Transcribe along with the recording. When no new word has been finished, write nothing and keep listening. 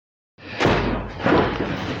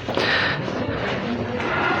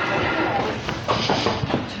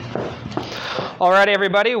All right,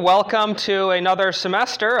 everybody, welcome to another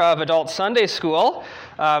semester of Adult Sunday School.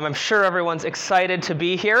 I'm sure everyone's excited to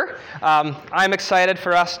be here. I'm excited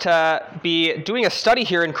for us to be doing a study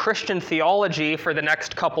here in Christian theology for the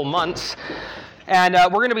next couple months. And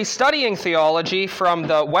we're going to be studying theology from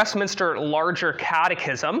the Westminster Larger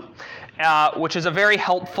Catechism, which is a very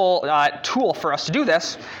helpful tool for us to do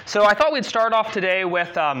this. So I thought we'd start off today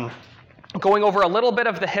with going over a little bit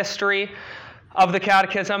of the history of the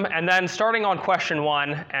Catechism, and then starting on question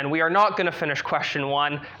 1, and we are not going to finish question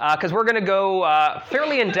 1, because we're going to go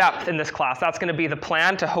fairly in depth in this class. That's going to be the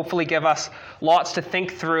plan to hopefully give us lots to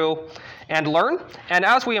think through and learn. And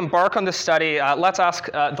as we embark on this study, let's ask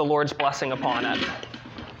the Lord's blessing upon it.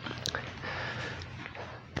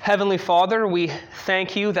 Heavenly Father, we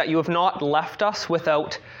thank you that you have not left us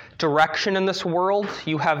without direction in this world.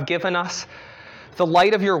 You have given us the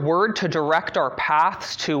light of your word to direct our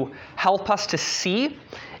paths, to help us to see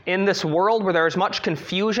in this world where there is much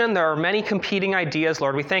confusion. There are many competing ideas,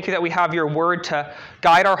 Lord. We thank you that we have your word to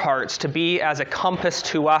guide our hearts, to be as a compass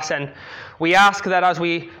to us. And we ask that as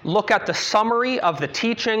we look at the summary of the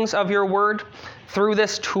teachings of your word through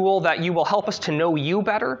this tool, that you will help us to know you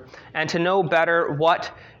better and to know better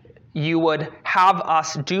what you would have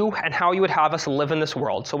us do and how you would have us live in this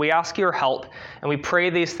world. So we ask your help, and we pray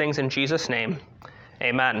these things in Jesus' name.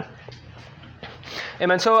 Amen.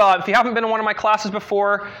 Amen. So if you haven't been in one of my classes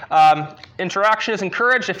before, interaction is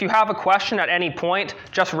encouraged. If you have a question at any point,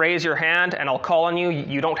 just raise your hand and I'll call on you.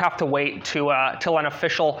 You don't have to wait till an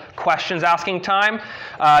official questions asking time.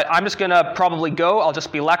 I'm just going to probably go. I'll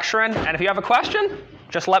just be lecturing. And if you have a question,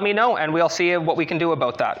 just let me know and we'll see what we can do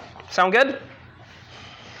about that. Sound good?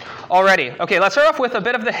 Alrighty. Okay, let's start off with a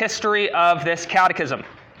bit of the history of this catechism.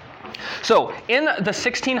 So, in the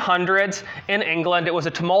 1600s in England, it was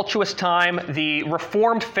a tumultuous time. The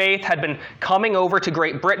Reformed faith had been coming over to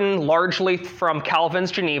Great Britain, largely from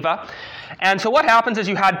Calvin's Geneva. And so what happens is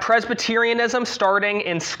you had Presbyterianism starting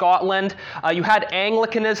in Scotland. You had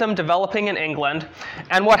Anglicanism developing in England.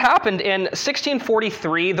 And what happened in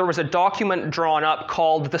 1643, there was a document drawn up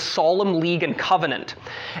called the Solemn League and Covenant.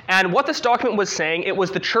 And what this document was saying, it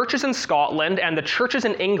was the churches in Scotland and the churches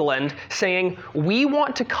in England saying, we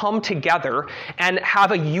want to come together and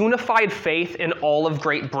have a unified faith in all of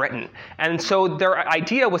Great Britain. And so their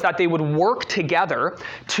idea was that they would work together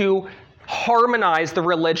to harmonize the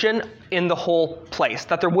religion in the whole place,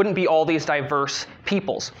 that there wouldn't be all these diverse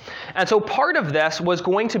peoples. And so part of this was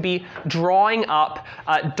going to be drawing up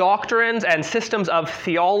doctrines and systems of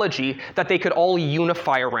theology that they could all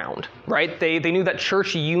unify around, right? They knew that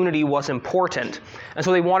church unity was important, and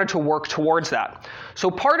so they wanted to work towards that. So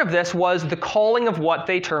part of this was the calling of what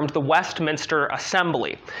they termed the Westminster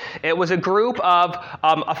Assembly. It was a group of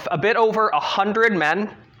a bit over 100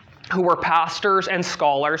 men who were pastors and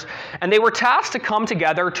scholars, and they were tasked to come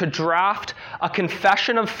together to draft a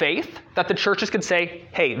confession of faith that the churches could say,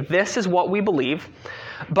 hey, this is what we believe.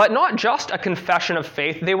 But not just a confession of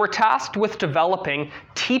faith, they were tasked with developing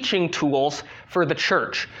teaching tools for the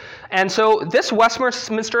church. And so this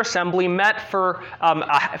Westminster Assembly met for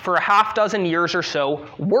a half dozen years or so,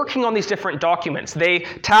 working on these different documents. They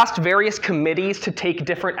tasked various committees to take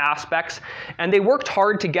different aspects, and they worked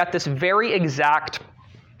hard to get this very exact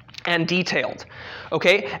and detailed,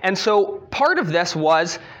 okay? And so part of this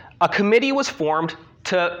was a committee was formed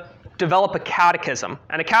to develop a catechism.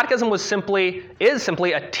 And a catechism is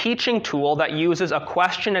simply a teaching tool that uses a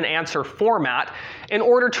question and answer format in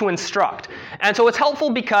order to instruct. And so it's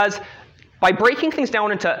helpful because by breaking things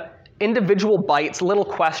down into individual bites, little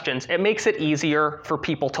questions, it makes it easier for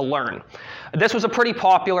people to learn. This was a pretty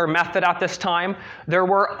popular method at this time. There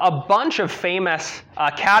were a bunch of famous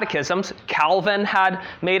catechisms. Calvin had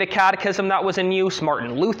made a catechism that was in use.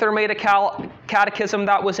 Martin Luther made a catechism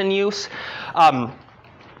that was in use.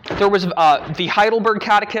 There was the Heidelberg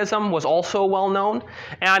Catechism was also well known.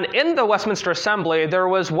 And in the Westminster Assembly, there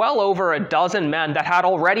was well over a dozen men that had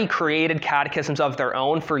already created catechisms of their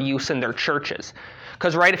own for use in their churches.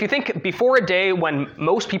 Because, right, if you think before a day when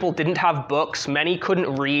most people didn't have books, many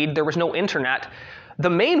couldn't read, there was no internet, the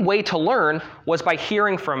main way to learn was by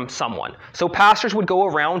hearing from someone. So pastors would go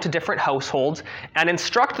around to different households and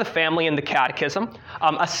instruct the family in the catechism,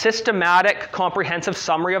 a systematic, comprehensive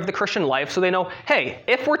summary of the Christian life, so they know, hey,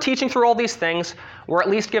 if we're teaching through all these things, we're at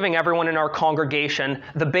least giving everyone in our congregation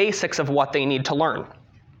the basics of what they need to learn.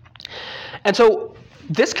 And so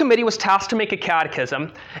this committee was tasked to make a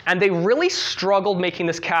catechism, and they really struggled making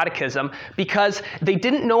this catechism because they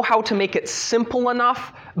didn't know how to make it simple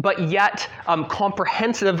enough, but yet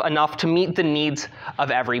comprehensive enough to meet the needs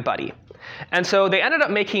of everybody. And so they ended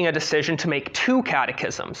up making a decision to make two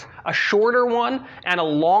catechisms, a shorter one and a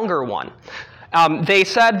longer one. They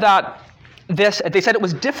said it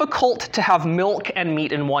was difficult to have milk and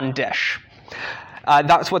meat in one dish.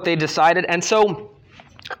 That's what they decided. And so,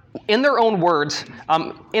 in their own words,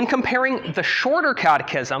 in comparing the shorter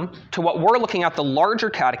catechism to what we're looking at, the larger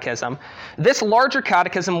catechism, this larger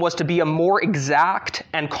catechism was to be a more exact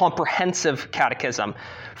and comprehensive catechism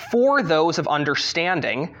for those of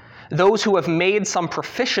understanding, those who have made some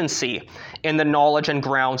proficiency in the knowledge and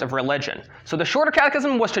grounds of religion. So the shorter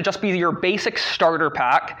catechism was to just be your basic starter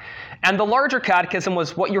pack, and the larger catechism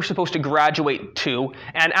was what you're supposed to graduate to,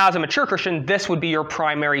 and as a mature Christian, this would be your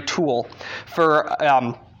primary tool for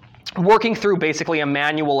working through basically a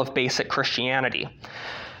manual of basic Christianity.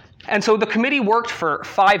 And so the committee worked for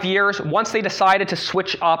 5 years. Once they decided to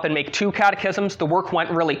switch up and make two catechisms, the work went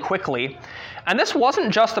really quickly. And this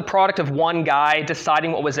wasn't just the product of one guy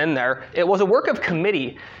deciding what was in there. It was a work of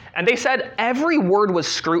committee. And they said every word was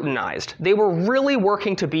scrutinized. They were really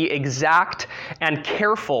working to be exact and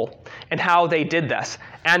careful in how they did this.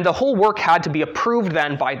 And the whole work had to be approved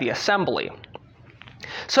then by the assembly.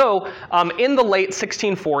 So in the late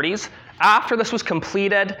 1640s, after this was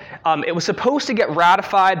completed, it was supposed to get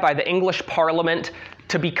ratified by the English Parliament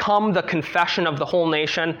to become the confession of the whole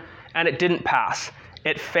nation, and it didn't pass.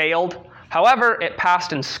 It failed. However, it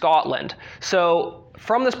passed in Scotland. So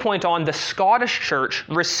from this point on, the Scottish Church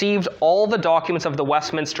received all the documents of the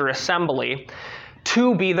Westminster Assembly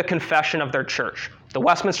to be the confession of their church. The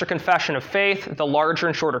Westminster Confession of Faith, the larger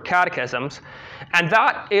and shorter catechisms, and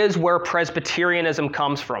that is where Presbyterianism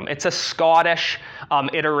comes from. It's a Scottish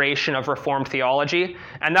iteration of Reformed theology,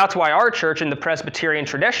 and that's why our church in the Presbyterian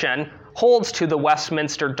tradition holds to the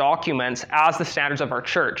Westminster documents as the standards of our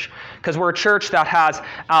church, because we're a church that has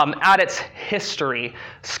at its history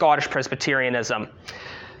Scottish Presbyterianism.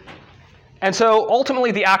 And so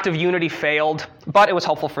ultimately the Act of Unity failed, but it was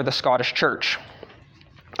helpful for the Scottish Church.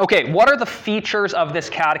 Okay, what are the features of this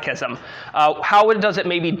catechism? How does it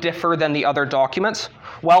maybe differ than the other documents?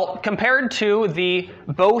 Well, compared to the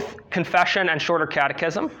both confession and shorter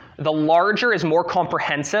catechism, the larger is more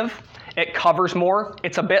comprehensive. It covers more.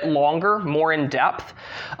 It's a bit longer, more in depth.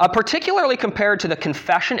 Particularly compared to the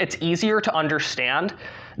confession, it's easier to understand.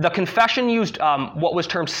 The confession used what was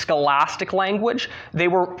termed scholastic language. They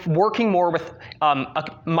were working more with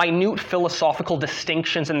minute philosophical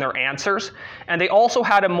distinctions in their answers. And they also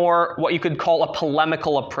had a more, what you could call a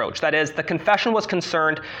polemical approach. That is, the confession was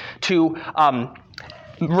concerned to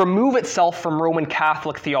remove itself from Roman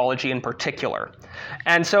Catholic theology in particular.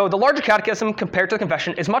 And so the larger catechism, compared to the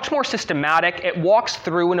confession, is much more systematic. It walks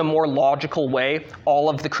through in a more logical way all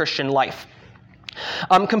of the Christian life.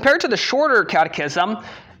 Compared to the shorter catechism,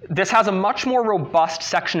 this has a much more robust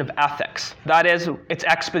section of ethics. That is, its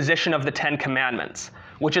exposition of the Ten Commandments,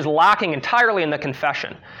 which is lacking entirely in the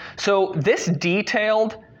confession. So this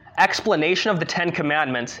detailed explanation of the Ten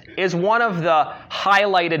Commandments is one of the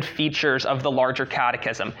highlighted features of the larger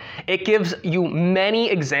catechism. It gives you many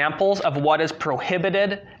examples of what is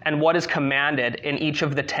prohibited and what is commanded in each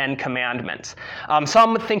of the Ten Commandments.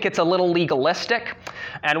 Some think it's a little legalistic,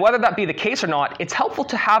 and whether that be the case or not, it's helpful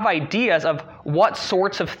to have ideas of what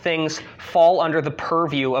sorts of things fall under the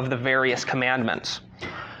purview of the various commandments.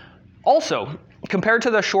 Also, compared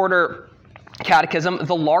to the shorter catechism,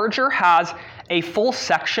 the larger has a full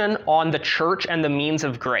section on the church and the means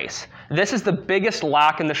of grace. This is the biggest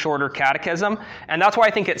lack in the shorter catechism, and that's why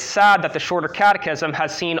I think it's sad that the shorter catechism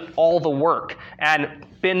has seen all the work and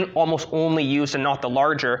been almost only used and not the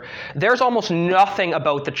larger. There's almost nothing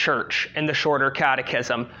about the church in the shorter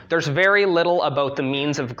catechism. There's very little about the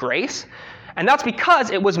means of grace, and that's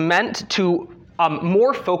because it was meant to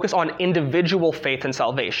more focus on individual faith and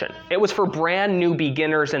salvation. It was for brand new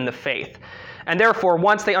beginners in the faith. And therefore,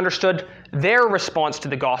 once they understood their response to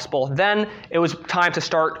the gospel, then it was time to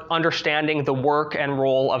start understanding the work and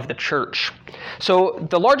role of the church. So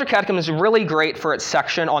the larger catechism is really great for its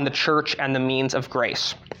section on the church and the means of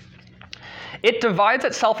grace. It divides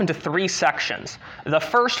itself into 3 sections. The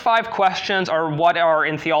first 5 questions are what are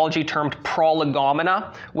in theology termed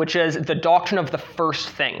prolegomena, which is the doctrine of the first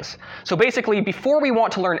things. So basically, before we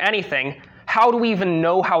want to learn anything, how do we even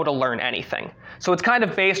know how to learn anything? So it's kind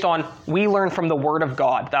of based on, we learn from the Word of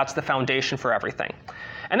God. That's the foundation for everything.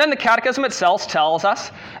 And then the Catechism itself tells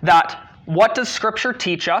us that what does Scripture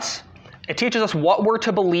teach us? It teaches us what we're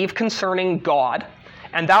to believe concerning God.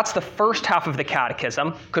 And that's the first half of the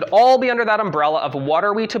Catechism. Could all be under that umbrella of what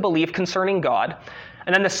are we to believe concerning God.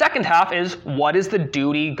 And then the second half is what is the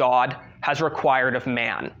duty God has required of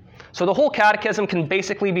man. So the whole Catechism can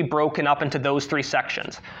basically be broken up into those 3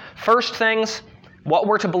 sections. First things, what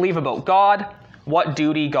we're to believe about God, what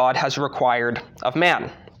duty God has required of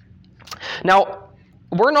man. Now,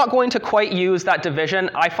 we're not going to quite use that division.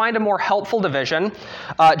 I find a more helpful division,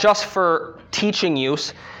 just for teaching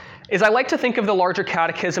use, is I like to think of the larger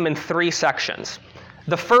catechism in 3 sections.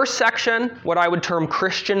 The first section, what I would term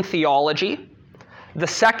Christian theology. The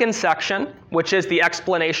second section, which is the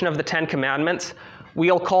explanation of the 10 Commandments,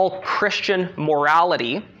 we'll call Christian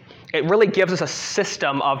morality. It really gives us a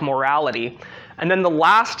system of morality. And then the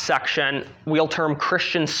last section, we'll term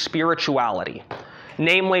Christian spirituality,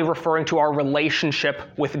 namely referring to our relationship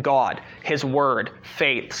with God, His Word,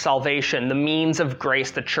 faith, salvation, the means of grace,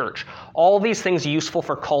 the church. All these things useful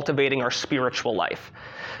for cultivating our spiritual life.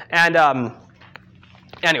 And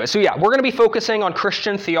anyway, so yeah, we're going to be focusing on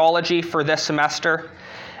Christian theology for this semester,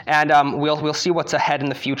 and we'll see what's ahead in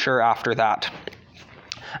the future after that.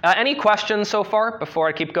 Any questions so far before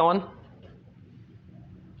I keep going?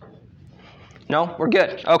 No? We're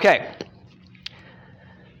good. Okay.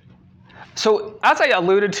 So, as I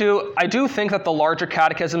alluded to, I do think that the larger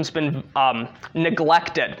catechism's been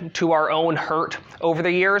neglected to our own hurt over the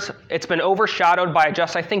years. It's been overshadowed by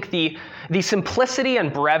just, I think, the simplicity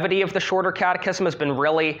and brevity of the shorter catechism has been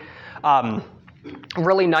really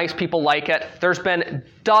nice. People like it. There's been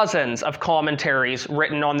dozens of commentaries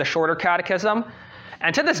written on the shorter catechism.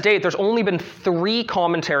 And to this date, there's only been 3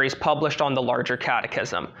 commentaries published on the larger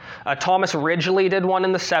catechism. Thomas Ridgely did one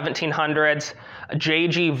in the 1700s,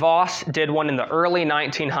 J.G. Voss did one in the early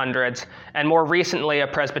 1900s, and more recently, a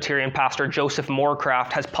Presbyterian pastor, Joseph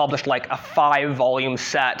Morecraft, has published like a 5-volume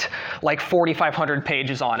set, like 4,500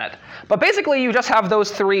 pages on it. But basically, you just have those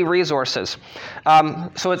 3 resources.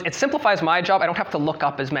 So it simplifies my job. I don't have to look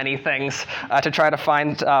up as many things to try to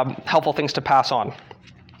find helpful things to pass on.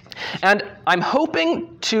 And I'm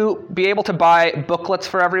hoping to be able to buy booklets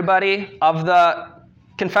for everybody of the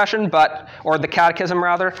confession, or the catechism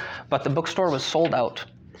rather, but the bookstore was sold out,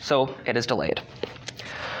 so it is delayed.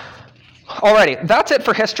 Alrighty, that's it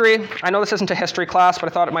for history. I know this isn't a history class, but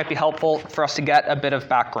I thought it might be helpful for us to get a bit of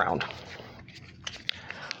background.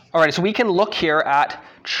 Alrighty, so we can look here at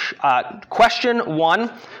question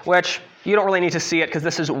 1, which you don't really need to see it because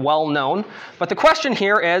this is well known, but the question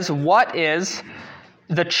here is, what is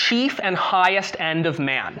the chief and highest end of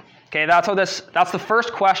man? Okay, that's the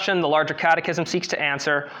first question the larger catechism seeks to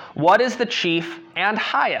answer. What is the chief and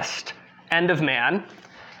highest end of man?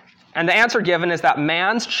 And the answer given is that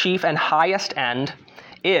man's chief and highest end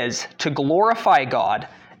is to glorify God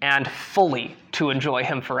and fully to enjoy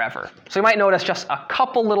Him forever. So you might notice just a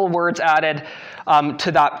couple little words added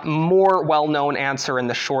to that more well-known answer in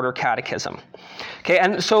the shorter catechism. Okay,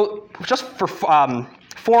 and so just for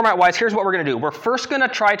format-wise, here's what we're going to do. We're first going to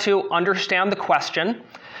try to understand the question.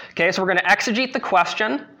 Okay, so we're going to exegete the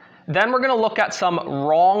question. Then we're going to look at some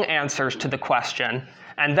wrong answers to the question.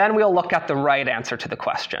 And then we'll look at the right answer to the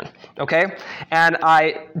question. Okay? And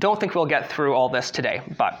I don't think we'll get through all this today,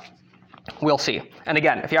 but we'll see. And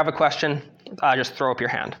again, if you have a question, just throw up your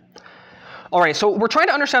hand. All right, so we're trying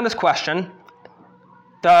to understand this question.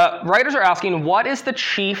 The writers are asking, what is the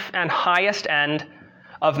chief and highest end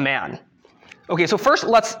of man? Okay, so first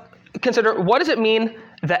let's consider, what does it mean,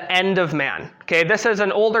 the end of man? Okay, this is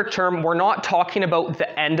an older term. We're not talking about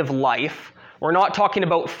the end of life. We're not talking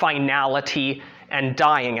about finality and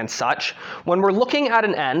dying and such. When we're looking at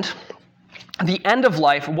an end, the end of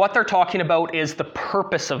life, what they're talking about is the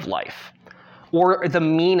purpose of life, or the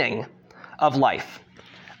meaning of life.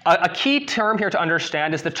 A key term here to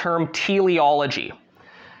understand is the term teleology.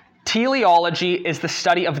 Teleology is the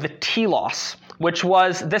study of the telos,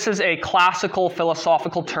 this is a classical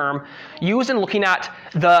philosophical term used in looking at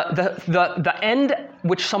the end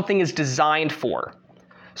which something is designed for.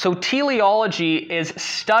 So teleology is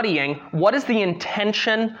studying what is the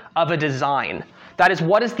intention of a design. That is,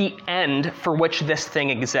 what is the end for which this thing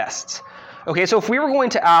exists. Okay, so if we were going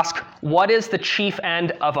to ask, what is the chief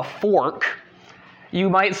end of a fork? You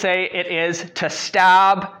might say it is to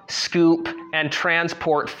stab, scoop, and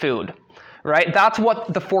transport food. Right? That's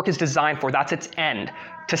what the fork is designed for. That's its end,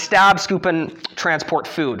 to stab, scoop, and transport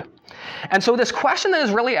food. And so this question then is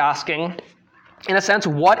really asking, in a sense,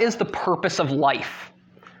 what is the purpose of life?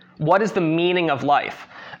 What is the meaning of life?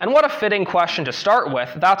 And what a fitting question to start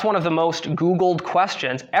with. That's one of the most Googled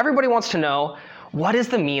questions. Everybody wants to know, what is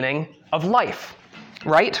the meaning of life?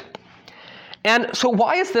 Right? And so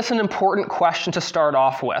why is this an important question to start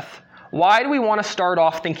off with? Why do we want to start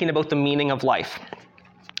off thinking about the meaning of life?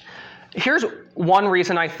 Here's one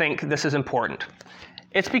reason I think this is important.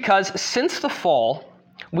 It's because since the fall,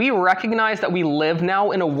 we recognize that we live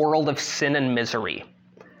now in a world of sin and misery.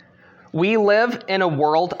 We live in a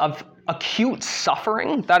world of acute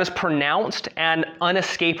suffering that is pronounced and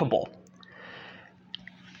unescapable.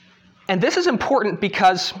 And this is important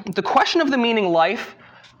because the question of the meaning of life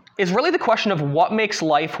is really the question of what makes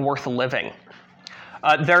life worth living.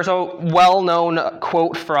 There's a well-known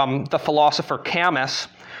quote from the philosopher Camus,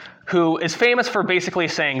 who is famous for basically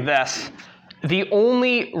saying this: the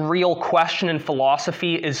only real question in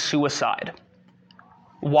philosophy is suicide.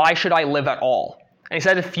 Why should I live at all? And he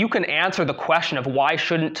said, if you can answer the question of why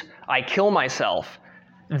shouldn't I kill myself,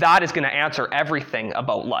 that is going to answer everything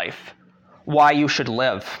about life, why you should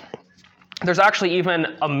live. There's actually even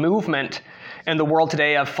a movement in the world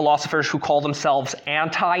today of philosophers who call themselves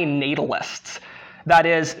anti-natalists. That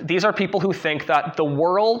is, these are people who think that the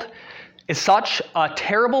world is such a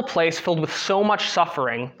terrible place filled with so much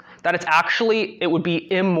suffering that it would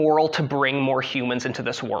be immoral to bring more humans into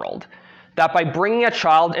this world. That by bringing a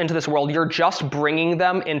child into this world, you're just bringing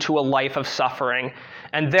them into a life of suffering.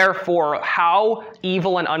 And therefore, how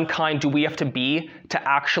evil and unkind do we have to be to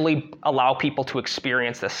actually allow people to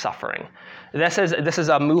experience this suffering? This is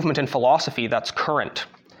a movement in philosophy that's current.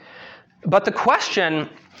 But the question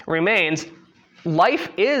remains, life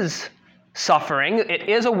is suffering. It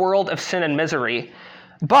is a world of sin and misery.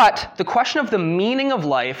 But the question of the meaning of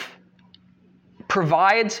life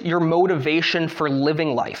provides your motivation for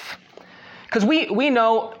living life. Because we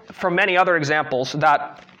know from many other examples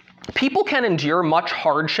that people can endure much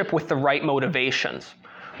hardship with the right motivations,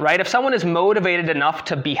 right? If someone is motivated enough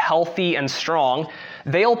to be healthy and strong,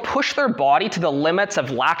 they'll push their body to the limits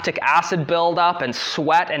of lactic acid buildup and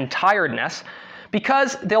sweat and tiredness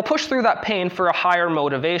because they'll push through that pain for a higher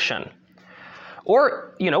motivation.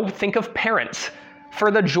 Or, think of parents.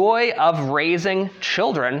 For the joy of raising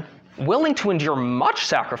children, willing to endure much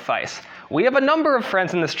sacrifice. We have a number of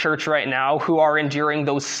friends in this church right now who are enduring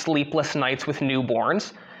those sleepless nights with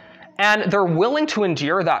newborns, and they're willing to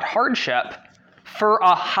endure that hardship for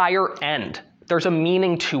a higher end. There's a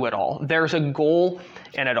meaning to it all. There's a goal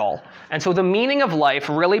in it all. And so the meaning of life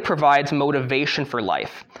really provides motivation for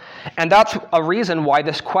life. And that's a reason why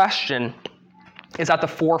this question is at the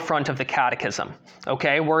forefront of the catechism.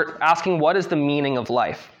 Okay, we're asking, what is the meaning of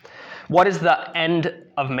life? What is the end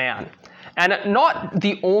of man? And not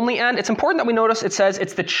the only end. It's important that we notice it says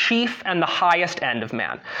it's the chief and the highest end of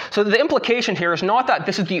man. So the implication here is not that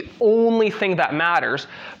this is the only thing that matters,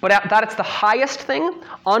 but that it's the highest thing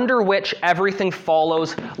under which everything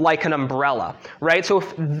follows like an umbrella, right? So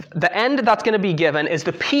if the end that's going to be given is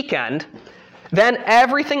the peak end, then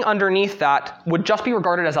everything underneath that would just be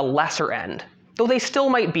regarded as a lesser end, though they still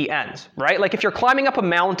might be ends, right? Like if you're climbing up a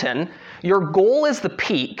mountain, your goal is the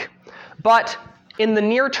peak, but in the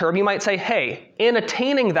near term, you might say, hey, in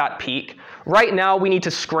attaining that peak, right now we need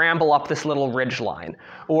to scramble up this little ridge line.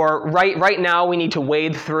 Or right now we need to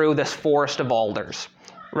wade through this forest of alders.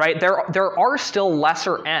 Right? There are still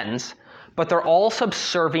lesser ends, but they're all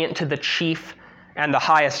subservient to the chief and the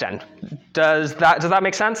highest end. Does that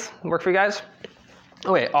make sense? Work for you guys?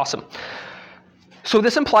 Okay, awesome. So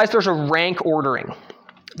this implies there's a rank ordering.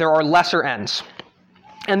 There are lesser ends.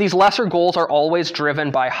 And these lesser goals are always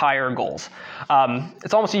driven by higher goals.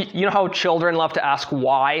 It's almost, how children love to ask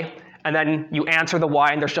why, and then you answer the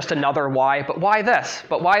why, and there's just another why, but why this,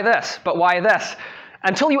 but why this, but why this,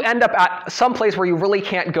 until you end up at some place where you really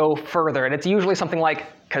can't go further. And it's usually something like,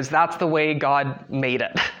 because that's the way God made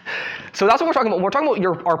it. So that's what we're talking about. We're talking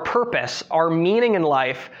about our purpose, our meaning in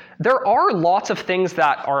life. There are lots of things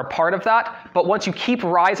that are a part of that, but once you keep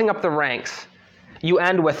rising up the ranks, you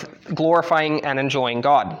end with glorifying and enjoying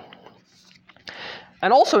God.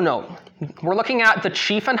 And also note, we're looking at the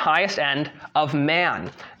chief and highest end of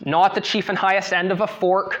man, not the chief and highest end of a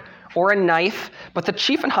fork or a knife, but the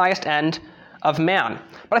chief and highest end of man.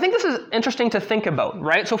 But I think this is interesting to think about,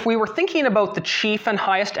 right? So if we were thinking about the chief and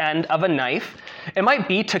highest end of a knife, it might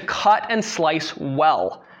be to cut and slice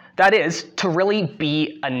well. That is, to really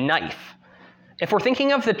be a knife. If we're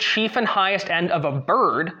thinking of the chief and highest end of a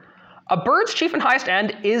bird's chief and highest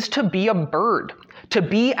end is to be a bird, to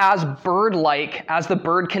be as bird-like as the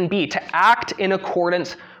bird can be, to act in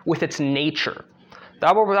accordance with its nature.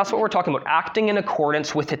 That's what we're talking about, acting in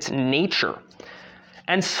accordance with its nature.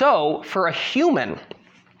 And so, for a human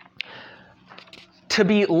to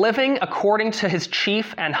be living according to his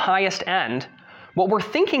chief and highest end, what we're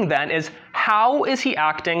thinking then is, how is he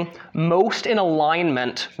acting most in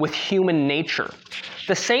alignment with human nature?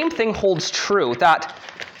 The same thing holds true, that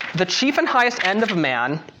the chief and highest end of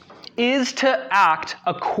man is to act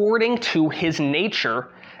according to his nature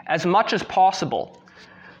as much as possible.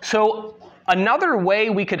 So another way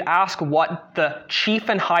we could ask what the chief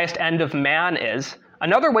and highest end of man is,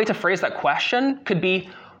 another way to phrase that question could be,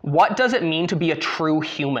 what does it mean to be a true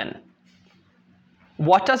human?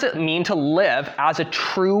 what does it mean to live as a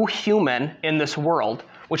true human in this world,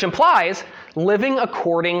 which implies living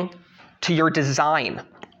according to your design.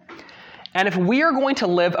 And if we are going to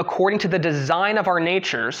live according to the design of our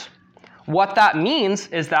natures, what that means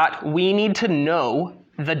is that we need to know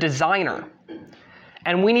the designer.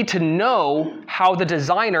 And we need to know how the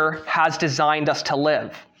designer has designed us to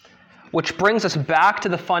live. Which brings us back to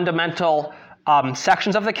the fundamental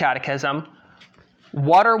sections of the Catechism.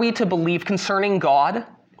 What are we to believe concerning God,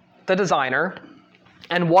 the designer,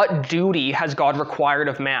 and what duty has God required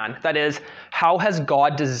of man? That is, how has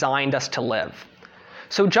God designed us to live?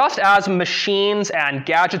 So just as machines and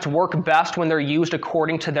gadgets work best when they're used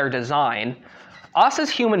according to their design, us as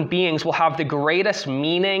human beings will have the greatest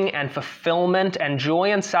meaning and fulfillment and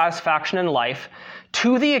joy and satisfaction in life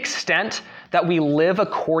to the extent that we live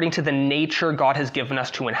according to the nature God has given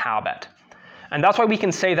us to inhabit. And that's why we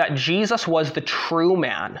can say that Jesus was the true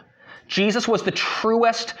man. Jesus was the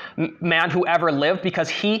truest man who ever lived because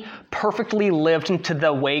he perfectly lived into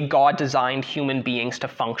the way God designed human beings to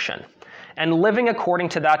function. And living according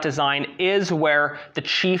to that design is where the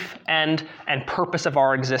chief end and purpose of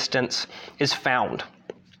our existence is found.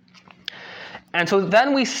 And so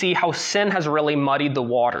then we see how sin has really muddied the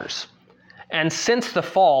waters. And since the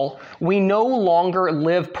fall, we no longer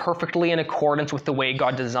live perfectly in accordance with the way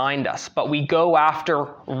God designed us, but we go after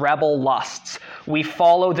rebel lusts. We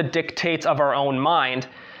follow the dictates of our own mind,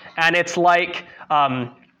 and it's like,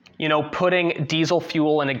 putting diesel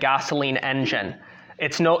fuel in a gasoline engine.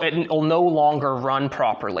 It will no longer run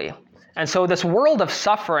properly. And so this world of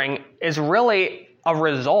suffering is really a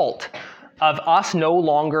result of us no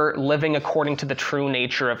longer living according to the true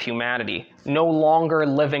nature of humanity, no longer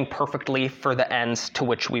living perfectly for the ends to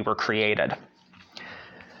which we were created.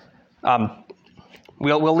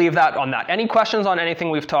 We'll leave that on that. Any questions on anything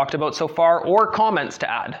we've talked about so far, or comments to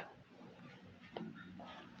add?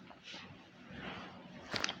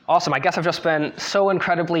 Awesome. I guess I've just been so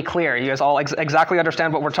incredibly clear. You guys all exactly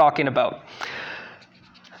understand what we're talking about.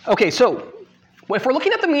 Okay, so if we're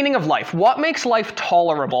looking at the meaning of life, what makes life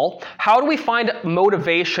tolerable? How do we find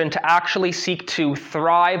motivation to actually seek to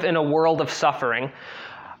thrive in a world of suffering?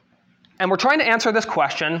 And we're trying to answer this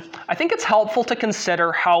question. I think it's helpful to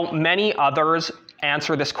consider how many others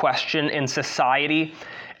answer this question in society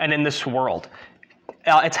and in this world.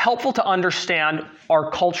 It's helpful to understand our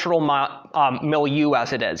cultural milieu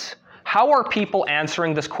as it is. How are people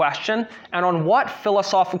answering this question, and on what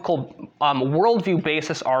philosophical worldview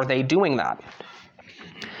basis are they doing that?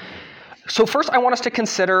 So first, I want us to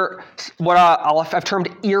consider what I've termed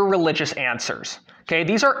irreligious answers. Okay,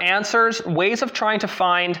 these are answers, ways of trying to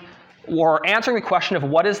find or answering the question of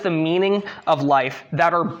what is the meaning of life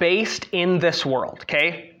that are based in this world.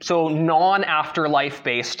 Okay, so non-afterlife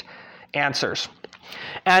based answers.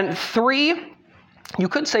 And three, you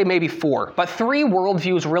could say maybe four, but three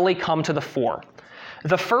worldviews really come to the fore.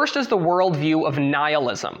 The first is the worldview of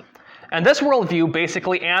nihilism. And this worldview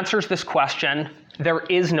basically answers this question: there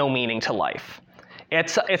is no meaning to life.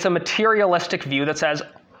 It's a materialistic view that says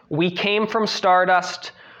we came from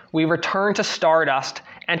stardust, we return to stardust,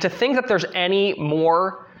 and to think that there's any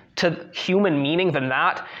more to human meaning than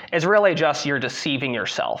that is really just you're deceiving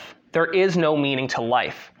yourself. There is no meaning to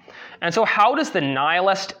life. And so how does the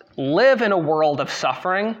nihilist live in a world of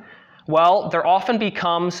suffering? Well, there often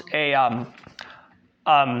becomes an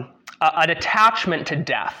attachment to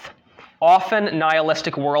death. Often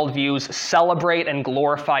nihilistic worldviews celebrate and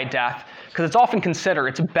glorify death because it's often considered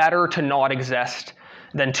it's better to not exist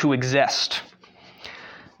than to exist.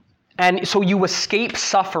 And so you escape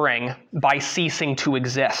suffering by ceasing to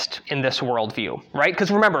exist in this worldview, right? Because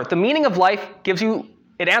remember, the meaning of life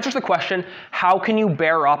it answers the question, how can you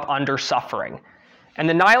bear up under suffering? And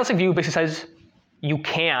the nihilistic view basically says you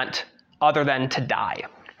can't other than to die.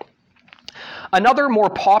 Another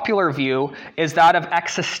more popular view is that of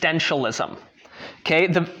existentialism. Okay,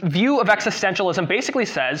 the view of existentialism basically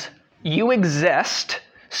says you exist,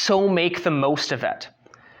 so make the most of it.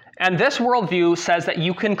 And this worldview says that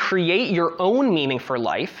you can create your own meaning for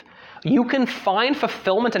life. You can find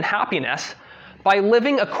fulfillment and happiness by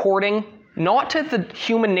living according not to the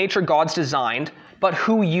human nature God's designed, but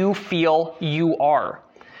who you feel you are.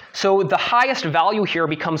 So the highest value here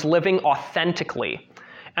becomes living authentically.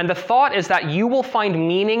 And the thought is that you will find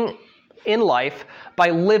meaning in life by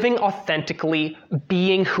living authentically,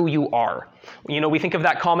 being who you are. We think of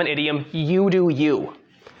that common idiom, you do you.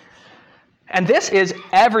 And this is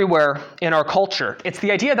everywhere in our culture. It's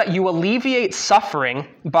the idea that you alleviate suffering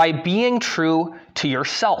by being true to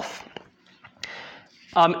yourself.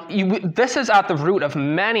 This is at the root of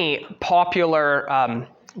many popular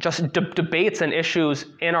debates and issues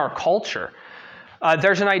in our culture.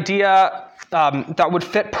 There's an idea that would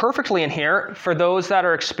fit perfectly in here for those that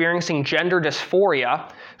are experiencing gender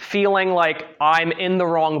dysphoria, feeling like I'm in the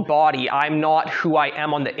wrong body, I'm not who I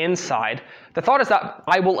am on the inside. The thought is that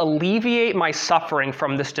I will alleviate my suffering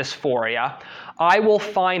from this dysphoria. I will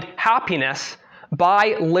find happiness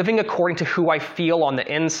by living according to who I feel on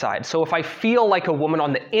the inside. So if I feel like a woman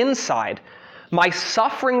on the inside, my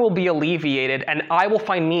suffering will be alleviated, and I will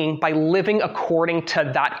find meaning by living according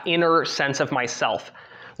to that inner sense of myself,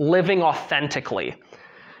 living authentically.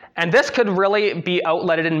 And this could really be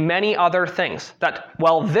outletted in many other things. That,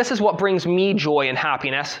 well, this is what brings me joy and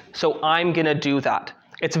happiness, so I'm going to do that.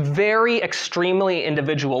 It's very extremely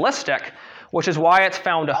individualistic, which is why it's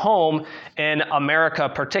found a home in America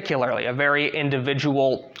particularly, a very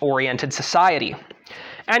individual-oriented society.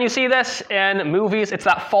 And you see this in movies. It's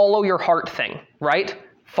that follow your heart thing, right?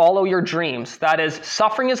 Follow your dreams. That is,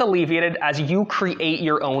 suffering is alleviated as you create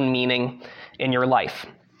your own meaning in your life.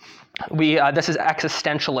 This is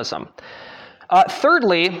existentialism.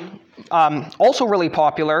 Thirdly, also really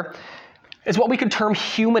popular, is what we could term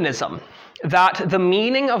humanism, that the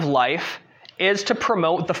meaning of life is to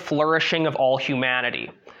promote the flourishing of all humanity.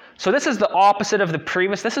 So this is the opposite of the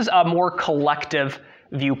previous. This is a more collective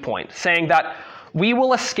viewpoint, saying that we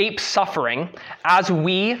will escape suffering as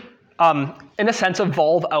we, in a sense,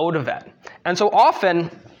 evolve out of it. And so often,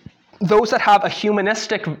 those that have a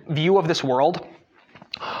humanistic view of this world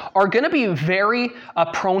are going to be very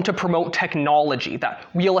prone to promote technology, that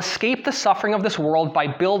we'll escape the suffering of this world by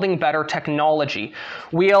building better technology.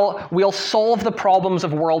 We'll solve the problems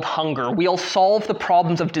of world hunger. We'll solve the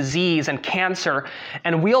problems of disease and cancer,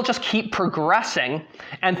 and we'll just keep progressing.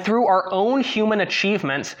 And through our own human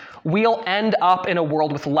achievements, we'll end up in a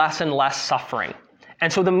world with less and less suffering.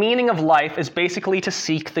 And so the meaning of life is basically to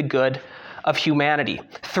seek the good of humanity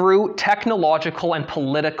through technological and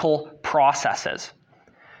political processes.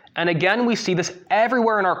 And again, we see this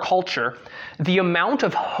everywhere in our culture. The amount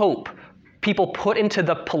of hope people put into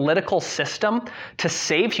the political system to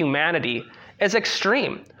save humanity is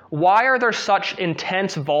extreme. Why are there such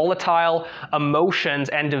intense, volatile emotions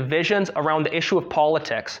and divisions around the issue of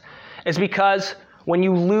politics? It's because when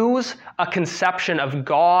you lose a conception of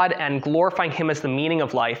God and glorifying Him as the meaning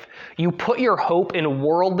of life, you put your hope in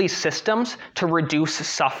worldly systems to reduce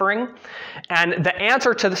suffering. And the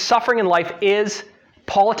answer to the suffering in life is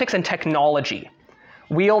politics and technology.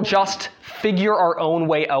 We'll just figure our own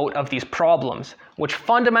way out of these problems, which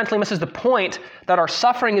fundamentally misses the point that our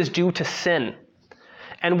suffering is due to sin.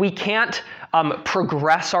 And we can't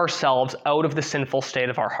progress ourselves out of the sinful state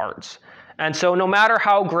of our hearts. And so no matter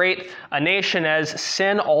how great a nation is,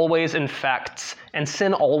 sin always infects and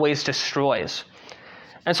sin always destroys.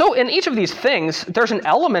 And so in each of these things, there's an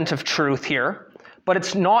element of truth here, but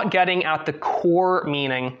it's not getting at the core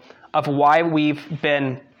meaning of why we've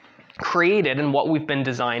been created and what we've been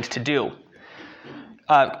designed to do.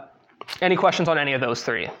 Any questions on any of those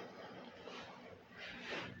three?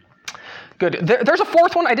 Good. There's a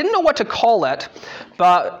fourth one. I didn't know what to call it,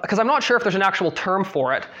 but because I'm not sure if there's an actual term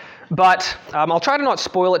for it. But I'll try to not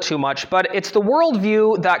spoil it too much. But it's the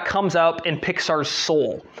worldview that comes up in Pixar's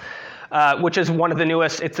Soul, which is one of the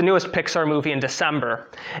newest. It's the newest Pixar movie in December,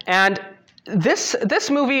 and this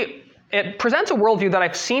movie, it presents a worldview that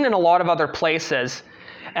I've seen in a lot of other places.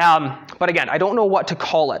 But again, I don't know what to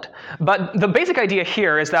call it. But the basic idea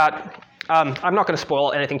here is that, I'm not going to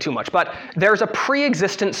spoil anything too much, but there's a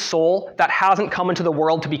pre-existent soul that hasn't come into the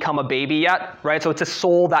world to become a baby yet, right? So it's a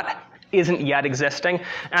soul that isn't yet existing.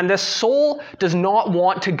 And this soul does not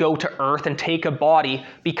want to go to Earth and take a body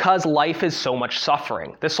because life is so much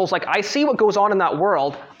suffering. This soul's like, I see what goes on in that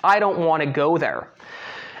world. I don't want to go there.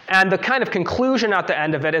 And the kind of conclusion at the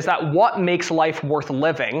end of it is that what makes life worth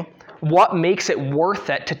living, what makes it worth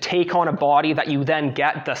it to take on a body that you then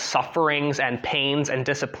get the sufferings and pains and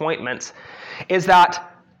disappointments, is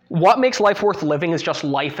that what makes life worth living is just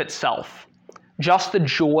life itself. Just the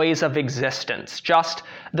joys of existence, just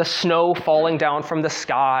the snow falling down from the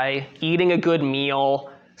sky, eating a good meal,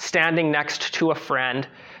 standing next to a friend,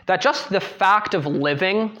 that just the fact of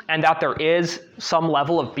living and that there is some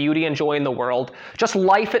level of beauty and joy in the world, just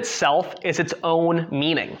life itself is its own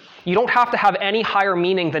meaning. You don't have to have any higher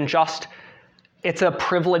meaning than just it's a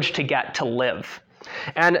privilege to get to live.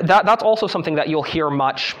 And that's also something that you'll hear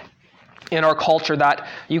much in our culture, that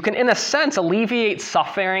you can, in a sense, alleviate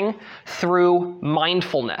suffering through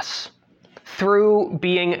mindfulness, through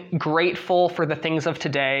being grateful for the things of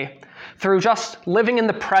today, through just living in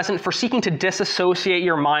the present, for seeking to disassociate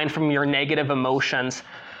your mind from your negative emotions.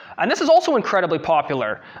 And this is also incredibly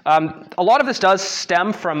popular. A lot of this does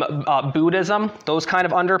stem from Buddhism, those kind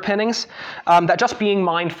of underpinnings, that just being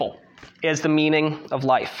mindful, is the meaning of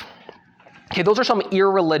life? Okay, those are some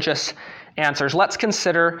irreligious answers. Let's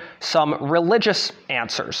consider some religious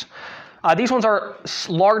answers. These ones are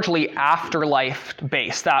largely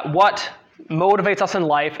afterlife-based, that what motivates us in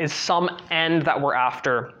life is some end that we're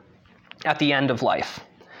after at the end of life.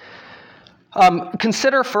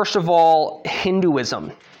 Consider, first of all,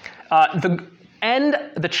 Hinduism.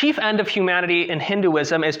 The chief end of humanity in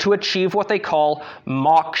Hinduism is to achieve what they call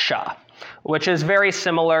moksha, which is very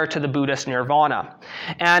similar to the Buddhist nirvana.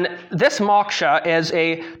 And this moksha is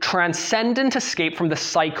a transcendent escape from the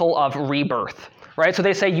cycle of rebirth, right? So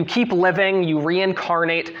they say you keep living, you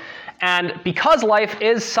reincarnate, and because life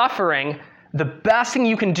is suffering, the best thing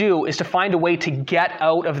you can do is to find a way to get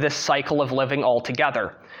out of this cycle of living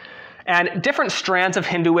altogether. And different strands of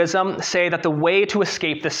Hinduism say that the way to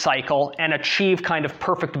escape this cycle and achieve kind of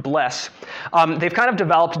perfect bliss, they've kind of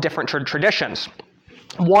developed different traditions.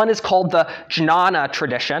 One is called the Jnana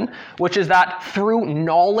tradition, which is that through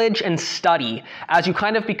knowledge and study, as you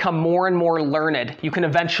kind of become more and more learned, you can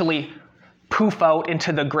eventually poof out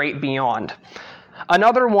into the great beyond.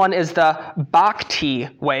 Another one is the Bhakti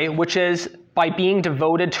way, which is by being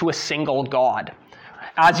devoted to a single God.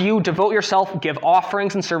 As you devote yourself, give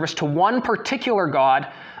offerings and service to one particular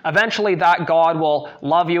God, eventually that God will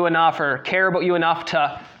love you enough or care about you enough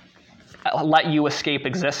to let you escape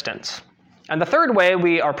existence. And the third way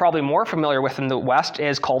we are probably more familiar with in the West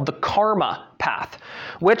is called the karma path,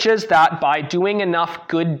 which is that by doing enough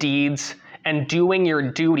good deeds and doing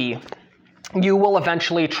your duty, you will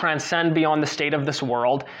eventually transcend beyond the state of this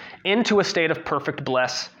world into a state of perfect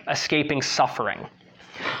bliss, escaping suffering.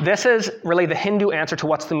 This is really the Hindu answer to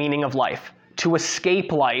what's the meaning of life, to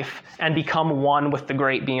escape life and become one with the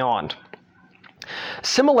great beyond.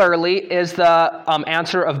 Similarly is the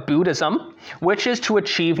answer of Buddhism, which is to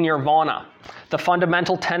achieve nirvana. The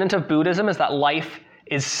fundamental tenet of Buddhism is that life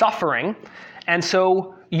is suffering, and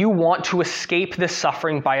so you want to escape this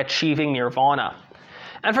suffering by achieving nirvana.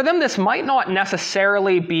 And for them, this might not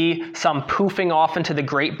necessarily be some poofing off into the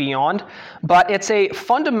great beyond, but it's a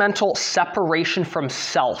fundamental separation from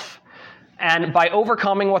self. And by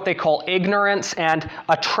overcoming what they call ignorance and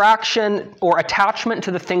attraction or attachment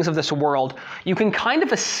to the things of this world, you can kind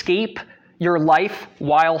of escape your life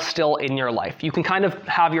while still in your life. You can kind of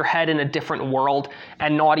have your head in a different world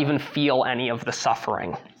and not even feel any of the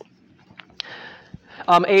suffering.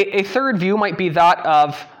 A third view might be that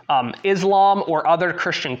of Islam or other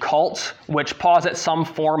Christian cults, which posit some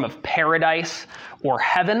form of paradise or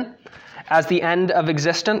heaven as the end of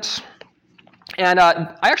existence. And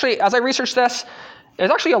as I researched this, there's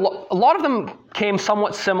actually a lot of them came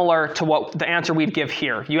somewhat similar to what the answer we'd give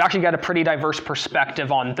here. You actually get a pretty diverse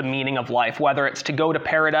perspective on the meaning of life, whether it's to go to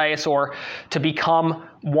paradise or to become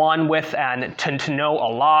one with and to know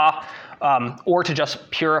Allah, or to just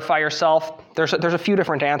purify yourself. There's a few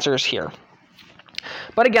different answers here.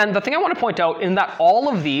 But again, the thing I want to point out is that all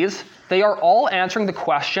of these, they are all answering the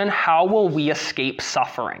question, how will we escape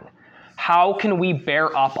suffering? How can we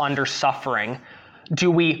bear up under suffering?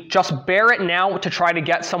 Do we just bear it now to try to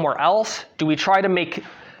get somewhere else? Do we try to make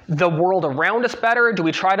the world around us better? Do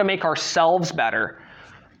we try to make ourselves better?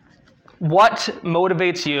 What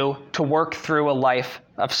motivates you to work through a life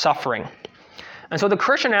of suffering? And so the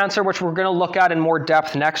Christian answer, which we're going to look at in more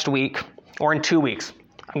depth next week, or in 2 weeks.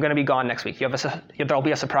 I'm going to be gone next week. There'll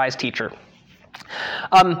be a surprise teacher.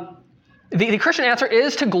 The Christian answer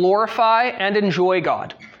is to glorify and enjoy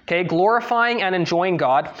God. Okay, glorifying and enjoying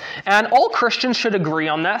God. And all Christians should agree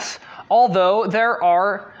on this, although there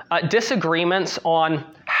are disagreements on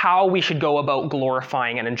how we should go about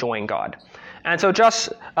glorifying and enjoying God. And so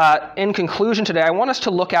just in conclusion today, I want us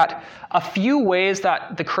to look at a few ways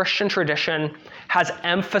that the Christian tradition has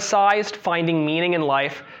emphasized finding meaning in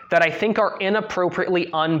life that I think are inappropriately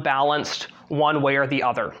unbalanced one way or the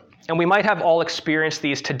other. And we might have all experienced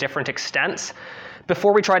these to different extents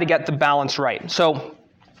before we try to get the balance right. So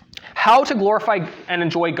how to glorify and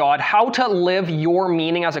enjoy God, how to live your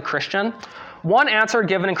meaning as a Christian. One answer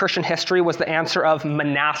given in Christian history was the answer of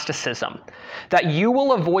monasticism, that you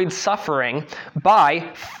will avoid suffering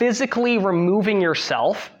by physically removing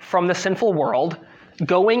yourself from the sinful world,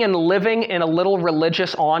 going and living in a little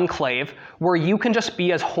religious enclave where you can just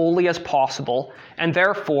be as holy as possible and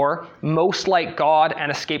therefore most like God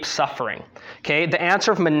and escape suffering. Okay, the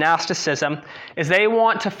answer of monasticism is they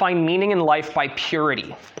want to find meaning in life by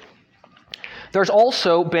purity. There's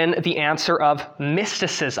also been the answer of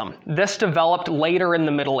mysticism. This developed later in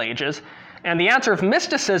the Middle Ages. And the answer of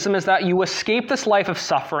mysticism is that you escape this life of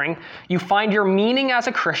suffering, you find your meaning as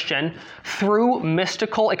a Christian through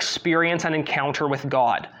mystical experience and encounter with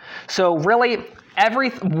God. So really,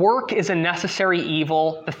 Every work is a necessary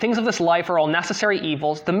evil. The things of this life are all necessary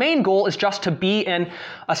evils. The main goal is just to be in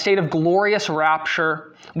a state of glorious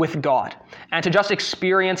rapture with God and to just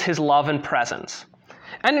experience his love and presence.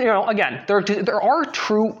 And, again, there are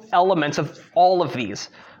true elements of all of these,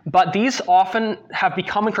 but these often have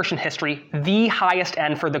become in Christian history the highest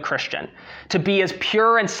end for the Christian, to be as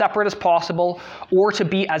pure and separate as possible, or to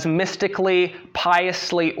be as mystically,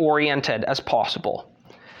 piously oriented as possible.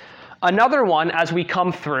 Another one, as we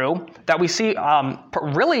come through, that we see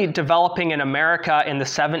really developing in America in the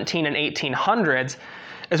 17 and 1800s,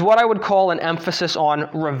 is what I would call an emphasis on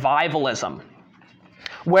revivalism,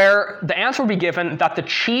 where the answer would be given that the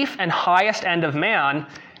chief and highest end of man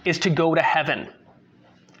is to go to heaven.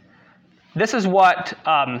 This is what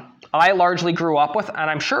I largely grew up with, and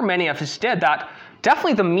I'm sure many of us did, that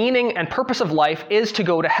definitely the meaning and purpose of life is to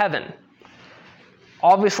go to heaven.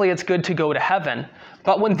 Obviously, it's good to go to heaven,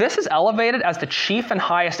 but when this is elevated as the chief and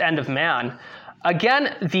highest end of man,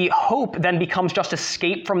 again, the hope then becomes just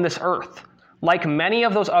escape from this earth. Like many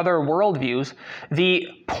of those other worldviews, the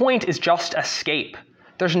point is just escape.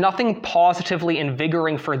 There's nothing positively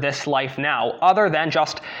invigorating for this life now, other than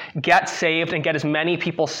just get saved and get as many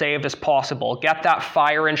people saved as possible. Get that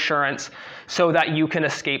fire insurance so that you can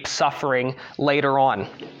escape suffering later on.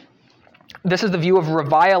 This is the view of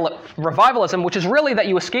revivalism, which is really that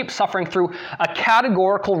you escape suffering through a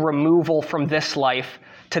categorical removal from this life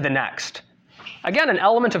to the next. Again, an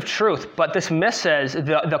element of truth, but this misses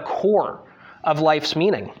the core of life's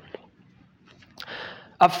meaning.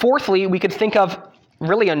 Fourthly, we could think of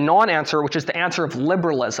really a non-answer, which is the answer of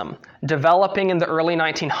liberalism, developing in the early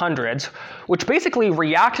 1900s, which basically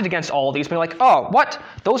reacted against all of these, being like, oh, what?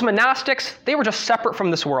 Those monastics, they were just separate from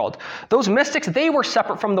this world. Those mystics, they were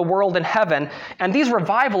separate from the world in heaven. And these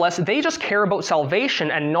revivalists, they just care about salvation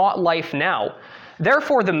and not life now.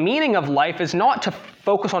 Therefore, the meaning of life is not to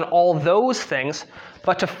focus on all those things,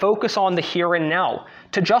 but to focus on the here and now,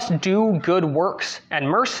 to just do good works and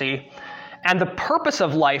mercy. And the purpose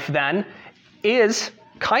of life then is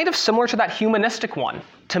kind of similar to that humanistic one,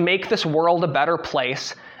 to make this world a better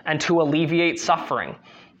place and to alleviate suffering.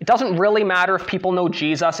 It doesn't really matter if people know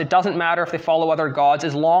Jesus. It doesn't matter if they follow other gods,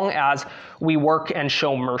 as long as we work and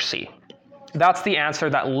show mercy. That's the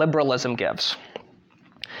answer that liberalism gives.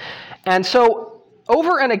 And so,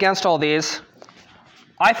 over and against all these,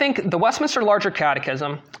 I think the Westminster Larger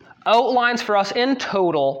Catechism outlines for us in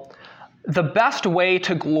total the best way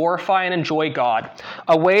to glorify and enjoy God,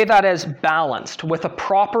 a way that is balanced with a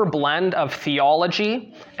proper blend of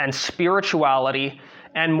theology and spirituality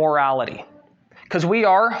and morality. Because we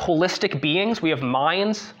are holistic beings. We have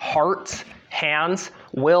minds, hearts, hands,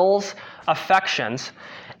 wills, affections.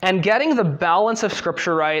 And getting the balance of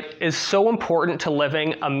Scripture right is so important to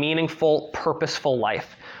living a meaningful, purposeful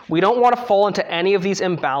life. We don't want to fall into any of these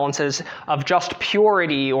imbalances of just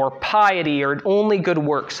purity or piety or only good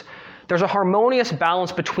works. There's a harmonious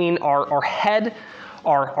balance between our head,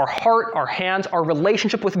 our heart, our hands, our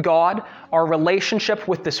relationship with God, our relationship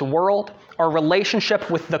with this world, our relationship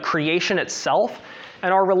with the creation itself,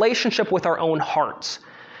 and our relationship with our own hearts.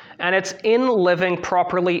 And it's in living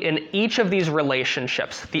properly in each of these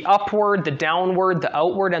relationships, the upward, the downward, the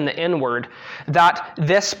outward, and the inward, that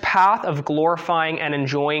this path of glorifying and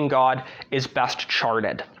enjoying God is best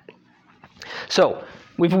charted. So,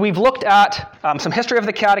 We've looked at some history of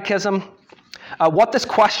the Catechism, what this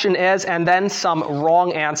question is, and then some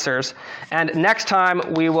wrong answers. And next time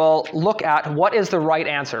we will look at what is the right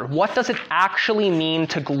answer. What does it actually mean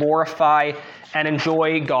to glorify and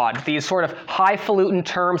enjoy God? These sort of highfalutin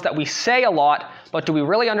terms that we say a lot, but do we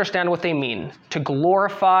really understand what they mean? To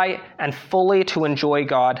glorify and fully to enjoy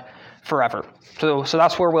God forever. So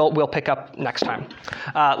that's where we'll pick up next time.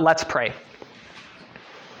 Let's pray.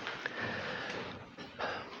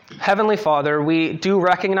 Heavenly Father, we do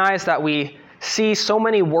recognize that we see so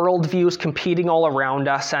many worldviews competing all around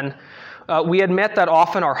us, and we admit that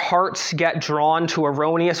often our hearts get drawn to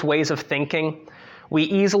erroneous ways of thinking. We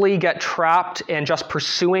easily get trapped in just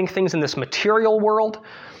pursuing things in this material world,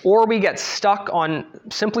 or we get stuck on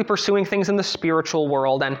simply pursuing things in the spiritual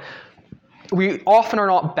world, and we often are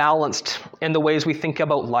not balanced in the ways we think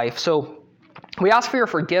about life. So we ask for your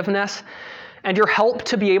forgiveness and your help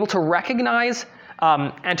to be able to recognize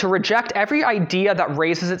and to reject every idea that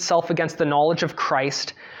raises itself against the knowledge of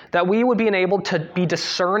Christ, that we would be enabled to be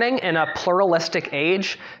discerning in a pluralistic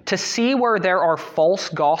age, to see where there are false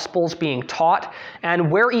gospels being taught,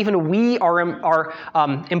 and where even we are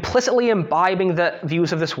implicitly imbibing the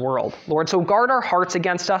views of this world. Lord, so guard our hearts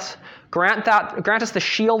against us, grant us the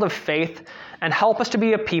shield of faith, and help us to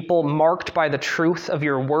be a people marked by the truth of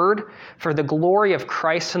your word for the glory of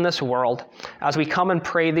Christ in this world, as we come and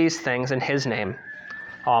pray these things in his name.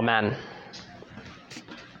 Amen.